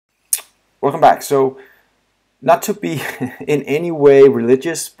Welcome back. So, not to be in any way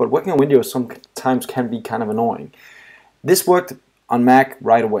religious, but working on Windows sometimes can be kind of annoying. This worked on Mac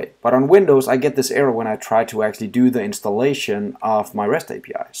right away, but on Windows I get this error when I try to actually do the installation of my REST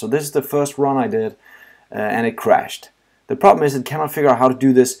API. So this is the first run I did, and it crashed. The problem is it cannot figure out how to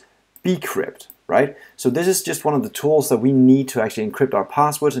do this BCrypt, right? So this is just one of the tools that we need to actually encrypt our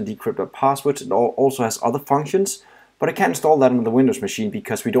passwords and decrypt our passwords. It also has other functions, but I can't install that on the Windows machine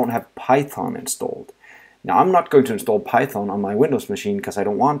because we don't have Python installed. Now, I'm not going to install Python on my Windows machine because I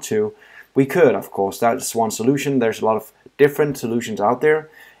don't want to. We could, of course. That's one solution. There's a lot of different solutions out there.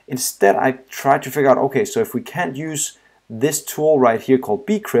 Instead, I tried to figure out, okay, so if we can't use this tool right here called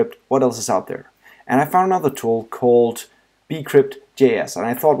BCrypt, what else is out there? And I found another tool called BCrypt.js, and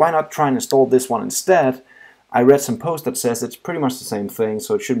I thought, why not try and install this one instead? I read some post that says it's pretty much the same thing,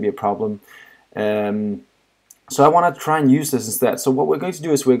 so it shouldn't be a problem. So I want to try and use this instead. So what we're going to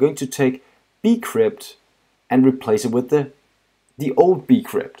do is we're going to take BCrypt and replace it with the old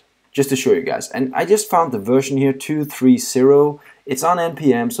BCrypt, just to show you guys. And I just found the version here, 2.3.0. It's on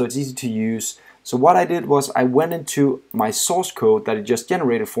NPM, so it's easy to use. So what I did was I went into my source code that it just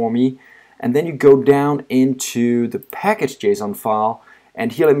generated for me, and then you go down into the package.json file,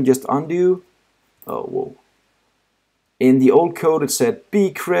 and here let me just undo. Oh, whoa. In the old code it said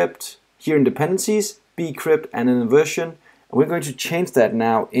BCrypt, here in dependencies, BCrypt, and in the version. And we're going to change that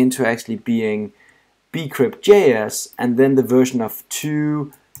now into actually being BCrypt.js, and then the version of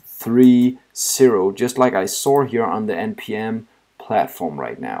 2.3.0, just like I saw here on the NPM platform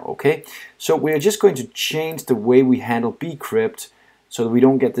right now. Okay, so we're just going to change the way we handle BCrypt so that we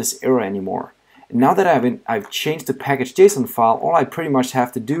don't get this error anymore. And now that I've changed the package.json file, all I pretty much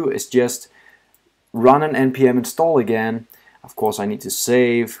have to do is just run an npm install again. Of course, I need to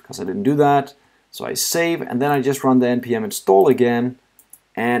save because I didn't do that. So I save, and then I just run the npm install again,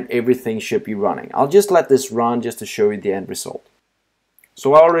 and everything should be running. I'll just let this run just to show you the end result.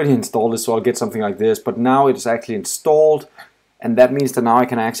 So I already installed this, so I'll get something like this, but now it's actually installed, and that means that now I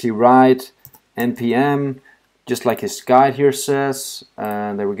can actually write npm, just like his guide here says,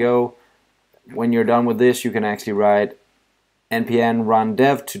 and there we go. When you're done with this, you can actually write npm run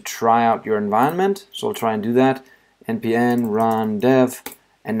dev to try out your environment. So I'll try and do that, npm run dev,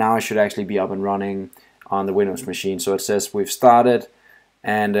 and now I should actually be up and running on the Windows machine. So it says we've started,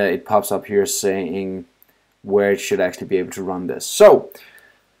 and it pops up here saying where it should actually be able to run this. So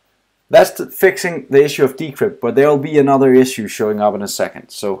that's fixing the issue of decrypt, but there will be another issue showing up in a second.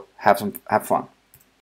 So have fun.